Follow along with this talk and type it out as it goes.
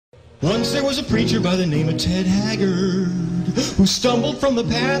Once there was a preacher by the name of Ted Haggard who stumbled from the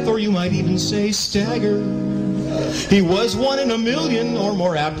path, or you might even say staggered. He was 1 in a million, or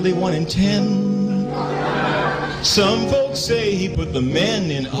more aptly 1 in 10. Some folks say he put the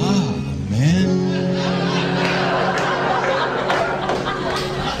men in amen.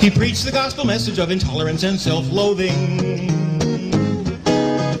 He preached the gospel message of intolerance and self-loathing,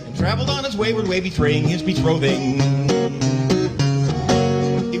 and traveled on his wayward way betraying his betrothing.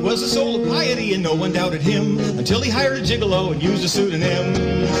 He was the soul of piety and no one doubted him, until he hired a gigolo and used a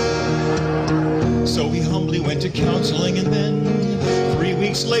pseudonym. So he humbly went to counseling, and then 3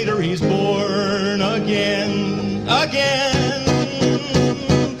 weeks later he's born again,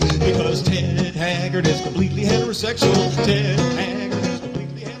 because Ted Haggard is completely heterosexual. Ted Haggard is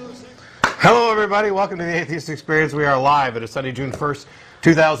completely heterosexual. Hello everybody, welcome to the Atheist Experience. We are live. It is Sunday, June 1st,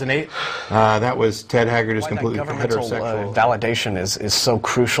 2008. That was Ted Haggard is completely heterosexual. Validation is so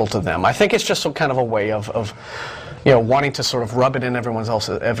crucial to them. I think it's just some kind of a way of you know, wanting to sort of rub it in everyone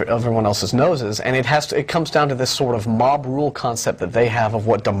else's noses, and it comes down to this sort of mob rule concept that they have of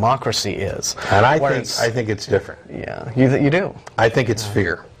what democracy is. And I think it's different. Yeah, you do. I think it's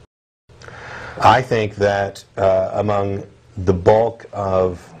fear. I think that among the bulk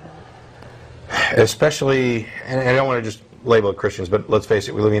of, especially, and I don't want to just label it Christians, but let's face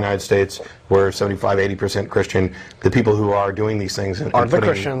it, we live in the United States, we're 75–80% Christian. The people who are doing these things are the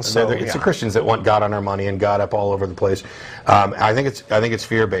Christians. So, it's the Christians that want God on our money and God up all over the place. I think it's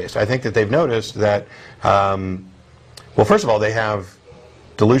fear-based. I think that they've noticed that, well, first of all, they have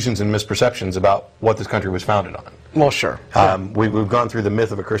delusions and misperceptions about what this country was founded on. Well, sure. We've gone through the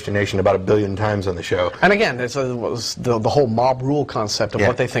myth of a Christian nation about 1 billion times on the show. And again, it's the whole mob rule concept of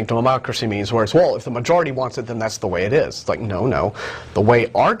what they think democracy means, where it's, well, if the majority wants it, then that's the way it is. It's like, no. The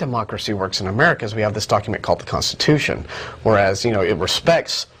way our democracy works in America is we have this document called the Constitution, whereas, you know, it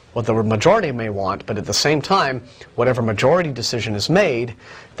respects what the majority may want, but at the same time, whatever majority decision is made,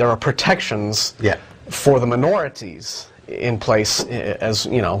 there are protections for the minorities in place, as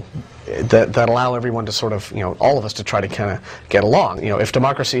you know, that allow everyone to sort of, you know, all of us to try to kind of get along. You know, if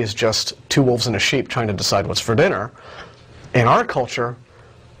democracy is just 2 wolves and a sheep trying to decide what's for dinner, in our culture,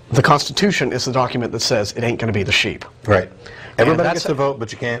 the Constitution is the document that says it ain't going to be the sheep. Right. Everybody gets to vote,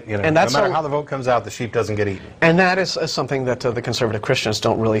 but you can't, you know, no matter how the vote comes out, the sheep doesn't get eaten. And that is something that the conservative Christians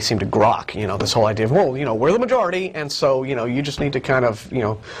don't really seem to grok, you know, this whole idea of, well, you know, we're the majority, and so, you know, you just need to kind of, you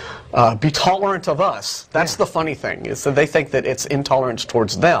know, be tolerant of us. That's the funny thing, is that they think that it's intolerance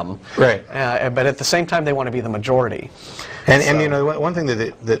towards them. Right. But at the same time, they want to be the majority. And you know, one thing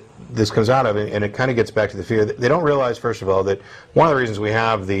that this comes out of, and it kind of gets back to the fear, they don't realize, first of all, that one of the reasons we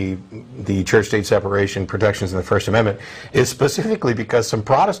have the church-state separation protections in the First Amendment is specifically because some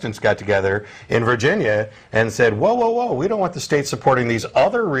Protestants got together in Virginia and said, whoa, we don't want the state supporting these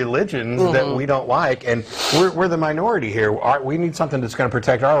other religions that we don't like, and we're the minority here. We need something that's going to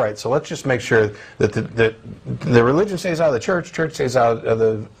protect our rights, so let's just make sure that the religion stays out of the church stays out of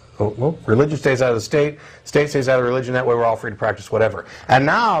the... Well, religion stays out of the state stays out of religion, that way we're all free to practice whatever. And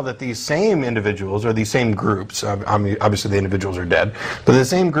now that these same individuals, or these same groups, I mean, obviously the individuals are dead, but the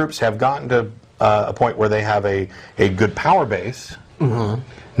same groups have gotten to a point where they have a good power base,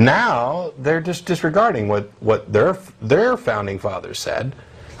 now they're just disregarding what their founding fathers said,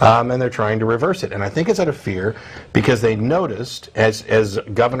 and they're trying to reverse it. And I think it's out of fear, because they noticed, as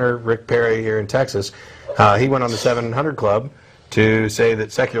Governor Rick Perry here in Texas, he went on the 700 Club to say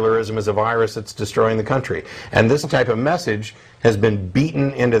that secularism is a virus that's destroying the country. And this type of message has been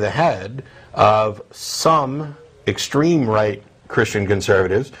beaten into the head of some extreme right Christian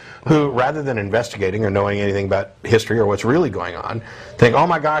conservatives who, rather than investigating or knowing anything about history or what's really going on, think, oh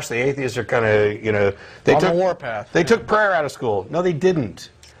my gosh, the atheists are kind of, you know, they took the warpath. They took prayer out of school. No, they didn't.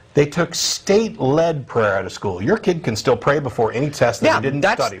 They took state-led prayer out of school. Your kid can still pray before any test that he didn't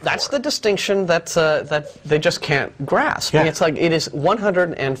study for. That's the distinction that they just can't grasp. I mean, it's like it is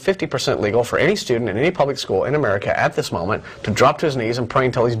 150% legal for any student in any public school in America at this moment to drop to his knees and pray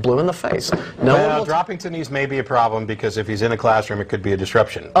until he's blue in the face. Well, dropping to knees may be a problem, because if he's in a classroom, it could be a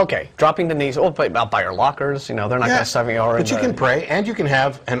disruption. Okay, dropping to knees, out by your lockers, you know, they're not going to have you already. But you can pray, and you can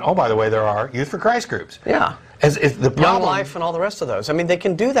have, and oh, by the way, there are Youth for Christ groups. Yeah. As the problem, Young Life and all the rest of those. I mean, they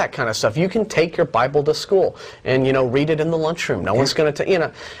can do that kind of stuff. You can take your Bible to school and, you know, read it in the lunchroom. No one's going to, you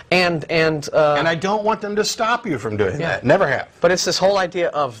know, and I don't want them to stop you from doing that. Never have. But it's this whole idea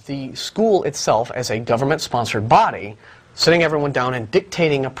of the school itself as a government-sponsored body sitting everyone down and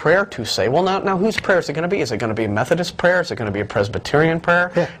dictating a prayer to say, well, now whose prayer is it going to be? Is it going to be a Methodist prayer? Is it going to be a Presbyterian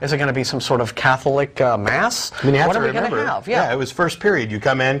prayer? Yeah. Is it going to be some sort of Catholic Mass? I mean, you have what to are we remember, going to have? it was first period. You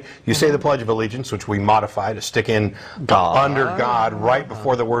come in, you say the Pledge of Allegiance, which we modify to stick in under God right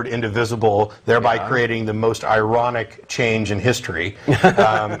before the word indivisible, thereby creating the most ironic change in history.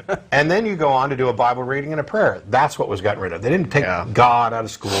 And then you go on to do a Bible reading and a prayer. That's what was gotten rid of. They didn't take God out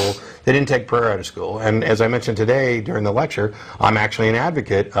of school. They didn't take prayer out of school. And as I mentioned today during the lecture, I'm actually an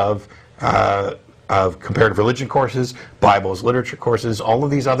advocate of comparative religion courses, Bibles, literature courses, all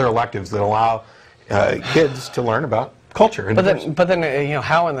of these other electives that allow kids to learn about culture. And but then, you know,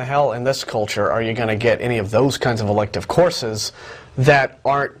 how in the hell in this culture are you going to get any of those kinds of elective courses that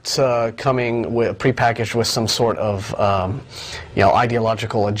aren't coming with prepackaged with some sort of you know,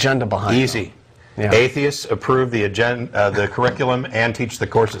 ideological agenda behind them? Easy. Yeah. Atheists approve the agenda, the curriculum, and teach the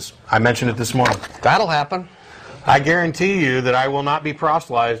courses. I mentioned it this morning. That'll happen. I guarantee you that I will not be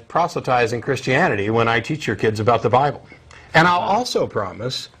proselytizing Christianity when I teach your kids about the Bible. And I'll also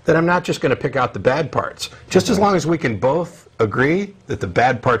promise that I'm not just going to pick out the bad parts, just as long as we can both agree that the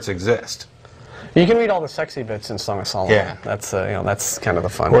bad parts exist. You can read all the sexy bits in Song of Solomon. Yeah. That's, you know, that's kind of the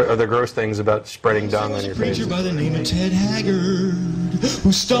fun. Or the gross things about spreading dung on your face. Preacher by the name of Ted Haggard,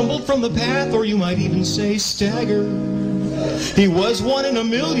 who stumbled from the path, or you might even say staggered. He was 1 in a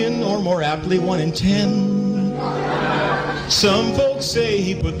million, or more aptly 1 in 10. Some folks say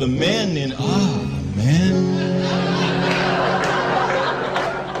he put the men in, men.